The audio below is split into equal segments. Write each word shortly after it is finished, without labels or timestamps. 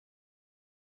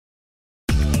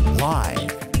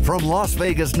Live from Las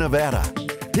Vegas, Nevada,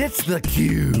 it's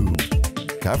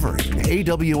theCUBE. Covering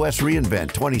AWS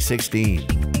reInvent 2016.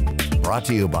 Brought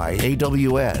to you by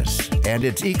AWS and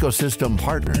its ecosystem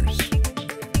partners.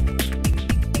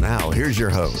 Now, here's your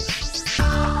host,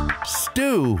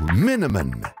 Stu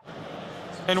Miniman.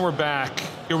 And we're back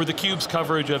here with theCUBE's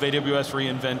coverage of AWS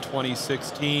reInvent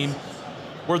 2016.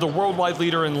 We're the worldwide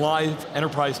leader in live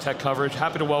enterprise tech coverage.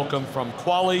 Happy to welcome from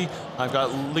Quali. I've got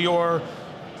Lior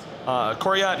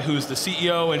Koriat, who's the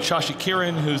CEO, and Shashi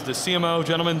Kiran, who's the CMO.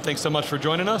 Gentlemen, thanks so much for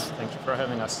joining us. Thank you for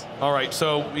having us. All right,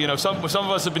 so some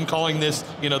of us have been calling this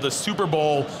the Super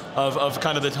Bowl of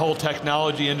kind of the whole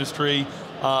technology industry.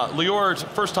 Lior, it's the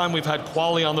first time we've had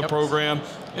Quali on the program.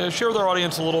 Share with our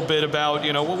audience a little bit about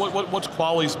what's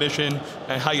Quali's mission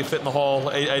and how you fit in the whole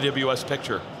AWS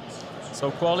picture. So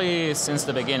Quali, since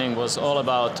the beginning, was all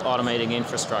about automating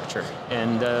infrastructure.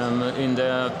 And in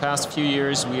the past few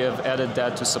years, we have added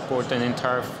that to support an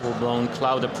entire full-blown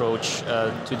cloud approach.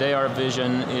 Today, our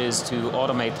vision is to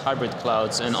automate hybrid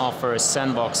clouds and offer a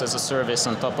sandbox as a service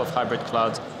on top of hybrid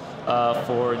clouds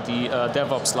for the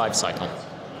DevOps lifecycle.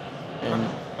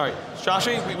 All right,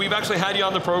 Shashi, we've actually had you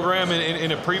on the program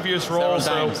in a previous role.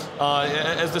 So,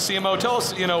 as the CMO, tell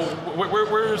us,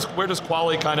 where does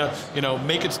Quali kind of,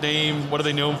 make its name? What are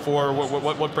they known for?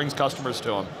 What brings customers to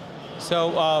them?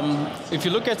 So, if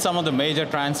you look at some of the major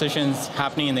transitions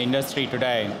happening in the industry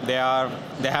today, they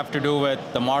have to do with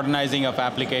the modernizing of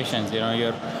applications.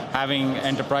 You're having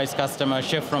enterprise customers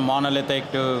shift from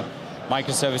monolithic to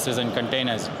microservices and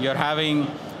containers. You're having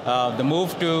the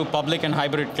move to public and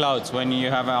hybrid clouds when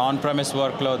you have an on-premise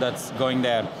workload that's going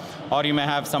there. Or you may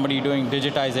have somebody doing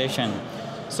digitization.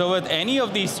 So with any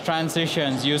of these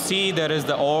transitions, you see there is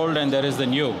the old and there is the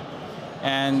new.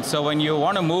 And so when you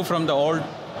want to move from the old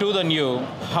to the new,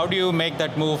 how do you make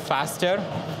that move faster?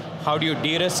 How do you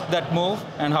de-risk that move?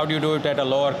 And how do you do it at a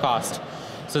lower cost?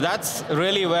 So that's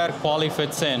really where Quali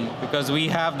fits in, because we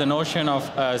have the notion of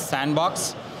a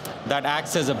sandbox that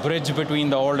acts as a bridge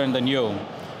between the old and the new,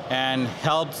 and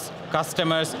helps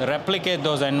customers replicate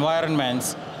those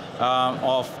environments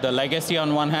of the legacy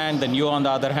on one hand, the new on the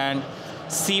other hand,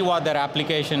 see what their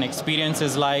application experience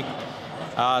is like,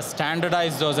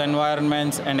 standardize those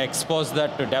environments and expose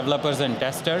that to developers and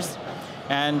testers.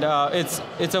 And it's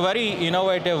a very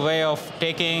innovative way of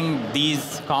taking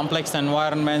these complex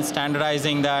environments,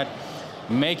 standardizing that,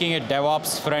 making it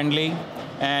DevOps friendly,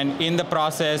 and in the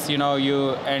process, you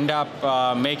end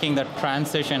up making the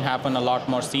transition happen a lot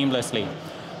more seamlessly.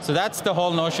 So that's the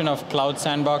whole notion of cloud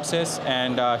sandboxes.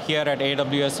 And here at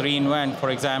AWS reInvent, for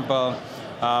example,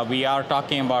 we are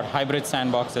talking about hybrid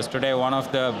sandboxes. Today, one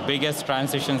of the biggest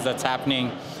transitions that's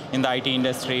happening in the IT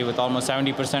industry with almost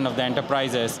 70% of the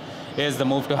enterprises is the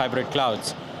move to hybrid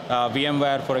clouds.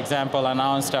 VMware, for example,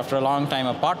 announced after a long time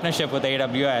a partnership with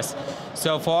AWS.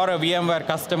 So for a VMware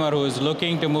customer who is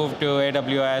looking to move to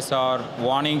AWS or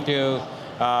wanting to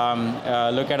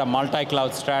look at a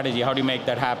multi-cloud strategy, how do you make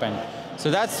that happen?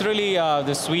 So that's really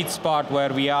the sweet spot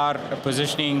where we are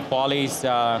positioning Quali's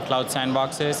cloud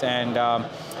sandboxes. And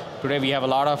today we have a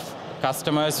lot of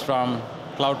customers from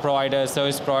cloud providers,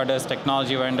 service providers,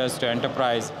 technology vendors to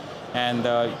enterprise. And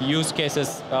the use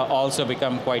cases also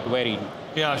become quite varied.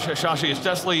 Yeah, Shashi, it's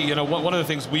definitely one of the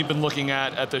things we've been looking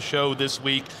at the show this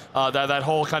week. That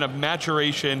whole kind of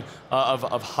maturation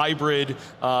of hybrid.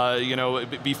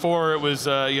 Before it was,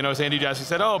 as Andy Jassy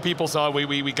said, oh, people saw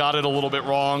we got it a little bit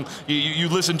wrong. You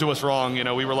listened to us wrong.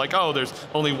 We were like, oh, there's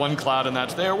only one cloud and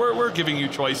that's there. We're giving you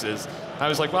choices. I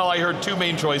was like, well, I heard two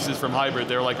main choices from hybrid.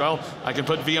 They were like, well, I can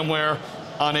put VMware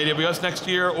on AWS next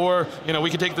year, or we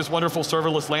could take this wonderful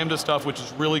serverless Lambda stuff, which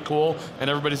is really cool, and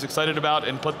everybody's excited about,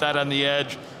 and put that on the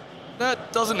edge.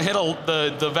 That doesn't hit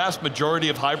the vast majority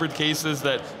of hybrid cases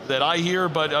that I hear,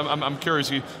 but I'm curious,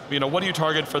 what do you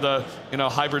target for the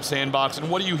hybrid sandbox, and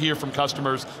what do you hear from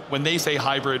customers when they say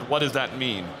hybrid? What does that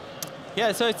mean?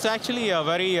 Yeah, so it's actually a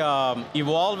very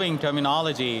evolving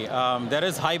terminology. There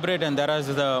is hybrid and there is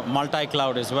the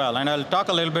multi-cloud as well, and I'll talk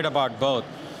a little bit about both.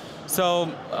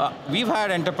 So we've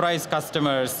had enterprise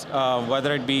customers,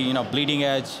 whether it be bleeding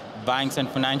edge, banks and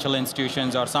financial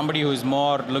institutions, or somebody who's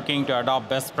more looking to adopt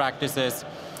best practices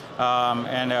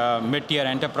and a mid-tier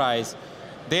enterprise.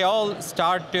 They all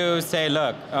start to say,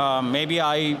 look, maybe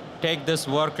I take this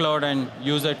workload and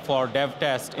use it for dev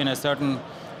test in a certain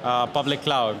public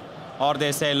cloud. Or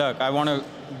they say, look, I want to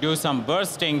do some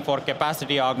bursting for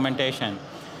capacity augmentation.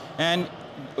 And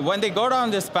when they go down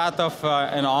this path of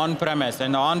an on-premise,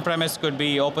 and the on-premise could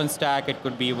be OpenStack, it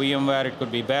could be VMware, it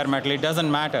could be bare metal, it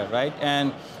doesn't matter, right?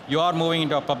 And you are moving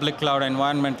into a public cloud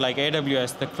environment like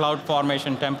AWS, the cloud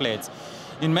formation templates.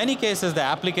 In many cases, the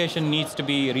application needs to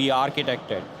be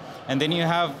re-architected. And then you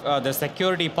have the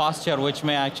security posture, which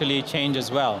may actually change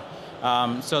as well.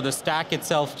 So the stack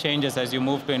itself changes as you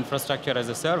move to infrastructure as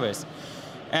a service.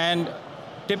 And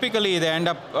typically, they end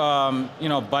up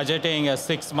budgeting a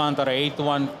 6-month or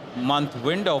 8-month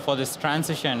window for this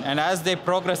transition. And as they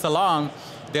progress along,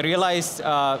 they realize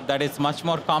that it's much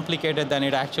more complicated than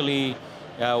it actually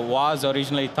was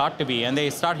originally thought to be. And they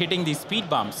start hitting these speed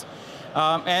bumps.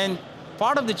 And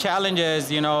part of the challenge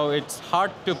is, it's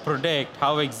hard to predict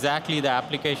how exactly the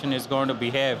application is going to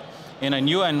behave in a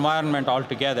new environment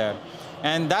altogether.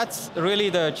 And that's really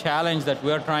the challenge that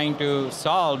we're trying to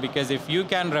solve, because if you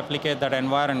can replicate that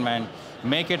environment,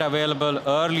 make it available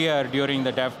earlier during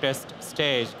the dev test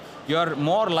stage, you're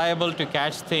more liable to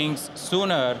catch things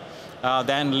sooner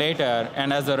than later,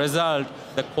 and as a result,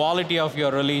 the quality of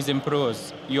your release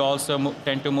improves. You also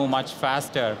tend to move much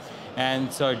faster,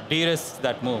 and so it de-risks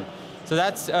that move. So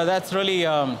that's really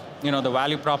the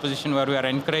value proposition, where we are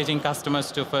encouraging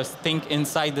customers to first think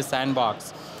inside the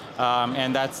sandbox.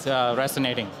 And that's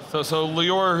resonating. So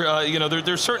Lior,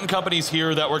 there's certain companies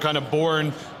here that were kind of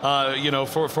born,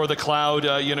 for the cloud.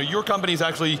 Your company's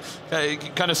actually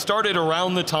kind of started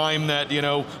around the time that,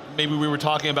 maybe we were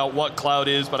talking about what cloud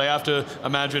is, but I have to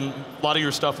imagine a lot of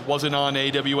your stuff wasn't on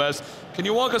AWS. Can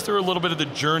you walk us through a little bit of the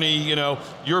journey,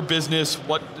 your business,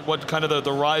 what kind of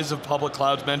the rise of public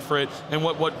clouds meant for it, and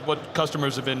what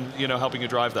customers have been, helping you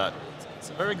drive that? It's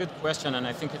a very good question, and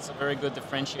I think it's a very good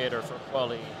differentiator for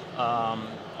Quali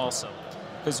also.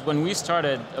 Because when we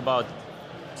started about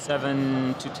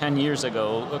 7 to 10 years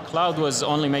ago, a cloud was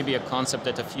only maybe a concept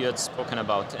that a few had spoken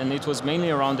about, and it was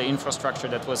mainly around the infrastructure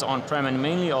that was on-prem, and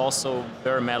mainly also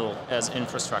bare metal as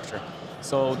infrastructure.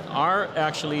 So our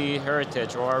actually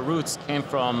heritage, or our roots, came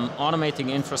from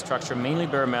automating infrastructure, mainly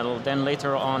bare metal, then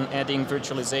later on adding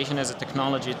virtualization as a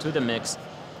technology to the mix,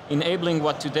 enabling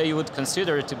what today you would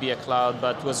consider to be a cloud,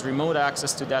 but was remote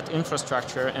access to that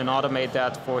infrastructure, and automate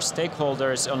that for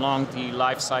stakeholders along the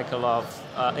life cycle of,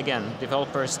 again,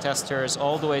 developers, testers,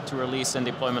 all the way to release and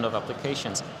deployment of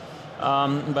applications.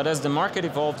 But as the market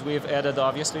evolved, we've added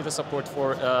obviously the support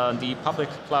for the public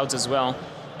clouds as well.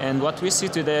 And what we see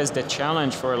today as the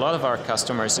challenge for a lot of our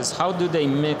customers is how do they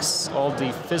mix all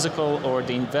the physical or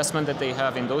the investment that they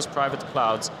have in those private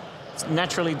clouds.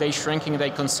 Naturally, they're shrinking, they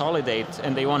consolidate,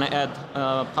 and they want to add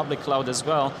public cloud as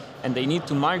well, and they need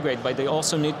to migrate, but they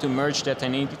also need to merge that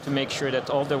and need to make sure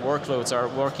that all their workloads are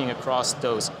working across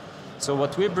those. So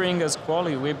what we bring as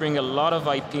Quali, we bring a lot of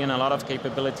IP and a lot of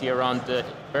capability around the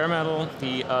bare metal,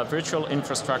 the virtual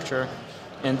infrastructure,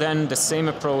 and then the same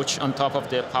approach on top of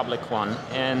the public one.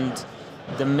 And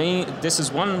this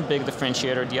is one big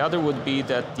differentiator. The other would be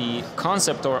that the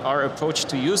concept or our approach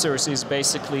to users is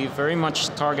basically very much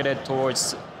targeted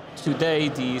towards today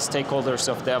the stakeholders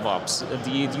of DevOps.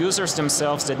 The users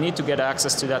themselves that need to get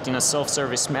access to that in a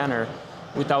self-service manner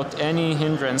without any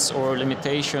hindrance or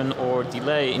limitation or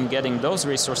delay in getting those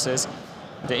resources,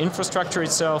 the infrastructure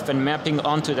itself, and mapping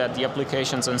onto that the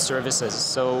applications and services.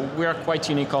 So we are quite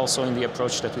unique also in the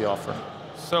approach that we offer.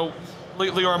 So,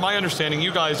 Lior, my understanding,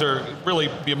 you guys are really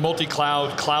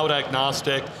multi-cloud, cloud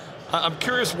agnostic. I'm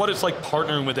curious what it's like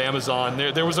partnering with Amazon.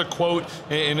 There was a quote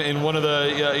in one of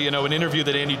the, an interview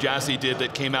that Andy Jassy did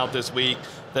that came out this week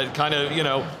that kind of,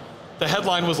 the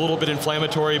headline was a little bit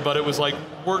inflammatory, but it was like,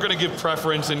 we're going to give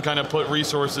preference and kind of put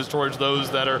resources towards those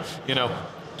that are,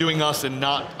 doing us and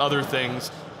not other things.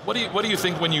 What do you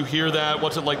think when you hear that?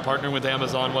 What's it like partnering with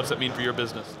Amazon? What's it mean for your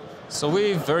business? So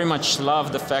we very much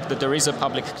love the fact that there is a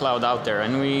public cloud out there,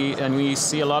 and we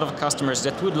see a lot of customers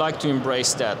that would like to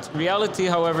embrace that. Reality,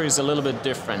 however, is a little bit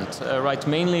different, right?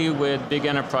 Mainly with big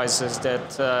enterprises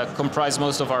that comprise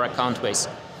most of our account base.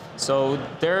 So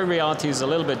their reality is a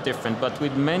little bit different, but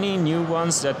with many new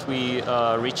ones that we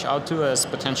reach out to as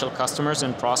potential customers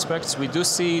and prospects, we do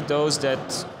see those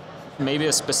that maybe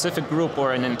a specific group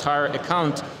or an entire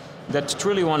account that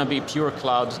truly want to be pure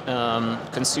cloud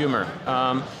consumer.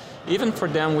 Even for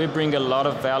them, we bring a lot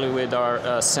of value with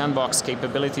our sandbox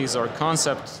capabilities or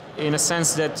concept, in a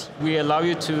sense that we allow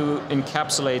you to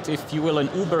encapsulate, if you will, an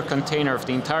Uber container of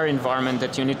the entire environment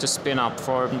that you need to spin up,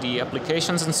 for the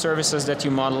applications and services that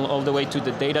you model, all the way to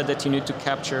the data that you need to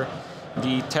capture,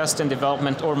 the test and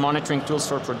development or monitoring tools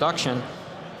for production.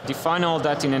 Define all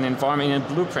that in an environment, in a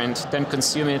blueprint, then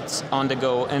consume it on the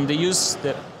go. And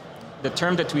the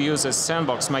term that we use as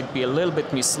sandbox might be a little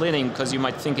bit misleading, because you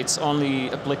might think it's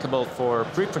only applicable for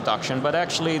pre-production, but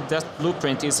actually that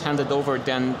blueprint is handed over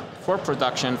then for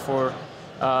production, for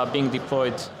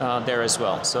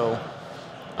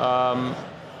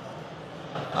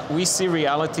We see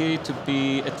reality to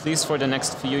be, at least for the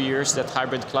next few years, that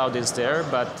hybrid cloud is there,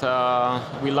 but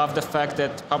we love the fact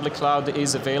that public cloud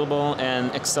is available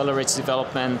and accelerates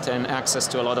development and access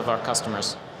to a lot of our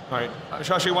customers. All right,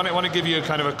 Shashi, I want to give you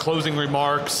kind of a closing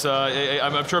remarks.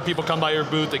 I'm sure people come by your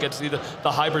booth, they get to see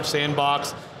the hybrid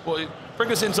sandbox. Well,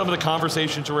 bring us in some of the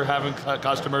conversations we're having with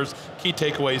customers, key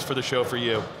takeaways for the show for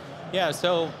you. Yeah,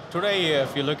 so today,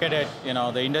 if you look at it,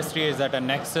 the industry is at a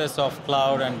nexus of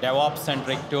cloud and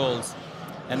DevOps-centric tools,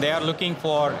 and they are looking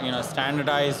for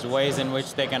standardized ways in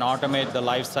which they can automate the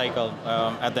life cycle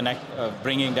at the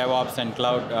bringing DevOps and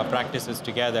cloud practices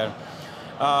together.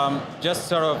 Just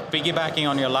sort of piggybacking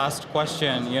on your last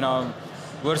question,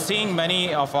 we're seeing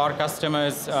many of our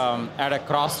customers at a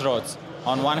crossroads.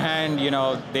 On one hand,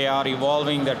 they are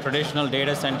evolving their traditional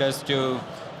data centers to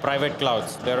private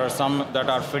clouds. There are some that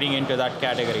are fitting into that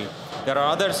category. There are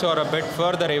others who are a bit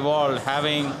further evolved,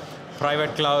 having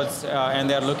private clouds, and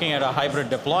they're looking at a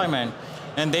hybrid deployment.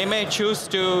 And they may choose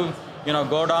to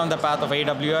go down the path of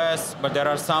AWS, but there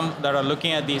are some that are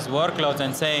looking at these workloads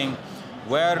and saying,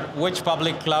 which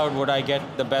public cloud would I get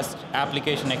the best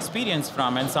application experience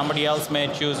from? And somebody else may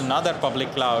choose another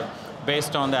public cloud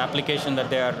based on the application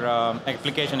that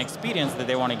application experience that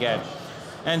they want to get.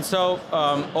 And so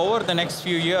over the next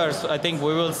few years, I think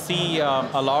we will see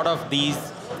a lot of these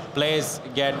plays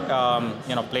get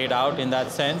played out in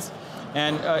that sense.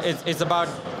 And it's about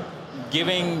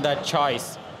giving that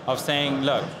choice of saying,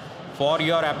 look, for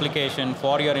your application,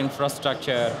 for your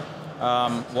infrastructure,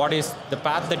 what is the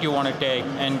path that you want to take,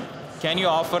 and can you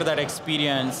offer that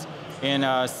experience in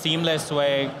a seamless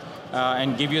way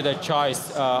and give you the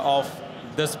choice of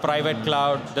this private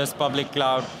cloud, this public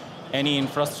cloud, any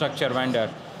infrastructure vendor.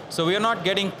 So we are not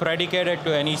getting predicated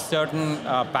to any certain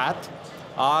path.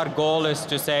 Our goal is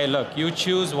to say, look, you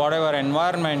choose whatever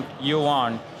environment you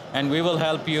want, and we will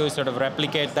help you sort of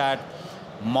replicate that,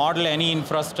 model any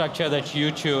infrastructure that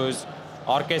you choose,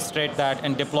 orchestrate that,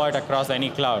 and deploy it across any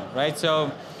cloud, right?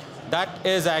 So that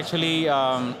is actually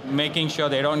making sure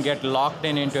they don't get locked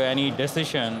into any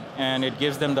decision, and it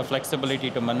gives them the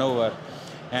flexibility to maneuver.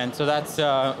 And so that's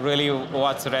really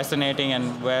what's resonating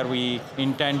and where we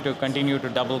intend to continue to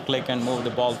double click and move the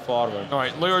ball forward. All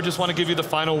right, Lior, just want to give you the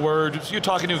final word. So you're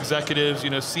talking to executives,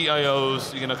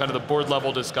 CIOs, kind of the board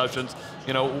level discussions.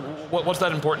 What's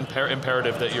that important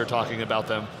imperative that you're talking about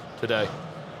them today?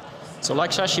 So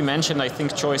like Shashi mentioned, I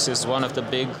think choice is one of the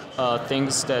big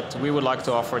things that we would like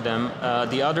to offer them.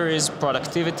 The other is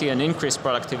productivity and increased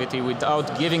productivity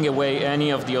without giving away any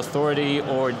of the authority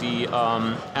or the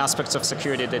aspects of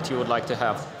security that you would like to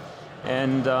have.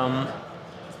 And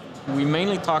we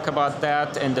mainly talk about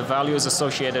that and the values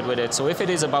associated with it. So if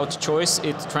it is about choice,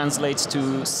 it translates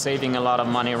to saving a lot of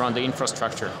money around the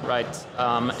infrastructure, right?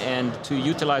 And to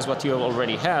utilize what you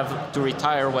already have, to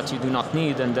retire what you do not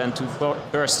need, and then to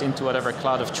burst into whatever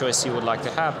cloud of choice you would like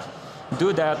to have.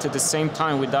 Do that at the same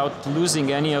time without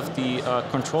losing any of the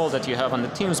control that you have on the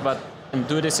teams, and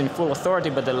do this in full authority,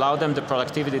 but allow them the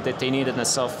productivity that they need and the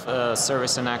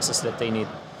self-service and access that they need.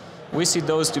 We see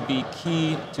those to be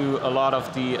key to a lot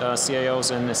of the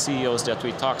CIOs and the CEOs that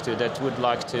we talk to that would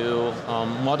like to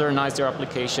modernize their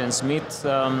applications, meet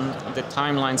the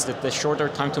timelines, the shorter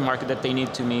time to market that they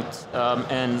need to meet,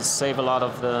 and save a lot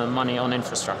of the money on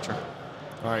infrastructure.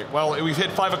 All right, well, we've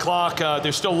hit 5 o'clock.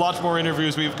 There's still lots more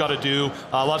interviews we've got to do.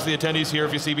 Lots of the attendees here,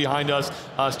 if you see behind us,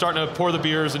 starting to pour the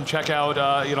beers and check out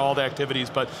all the activities,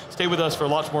 but stay with us for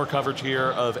lots more coverage here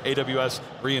of AWS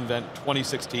reInvent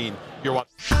 2016. You're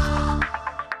watching.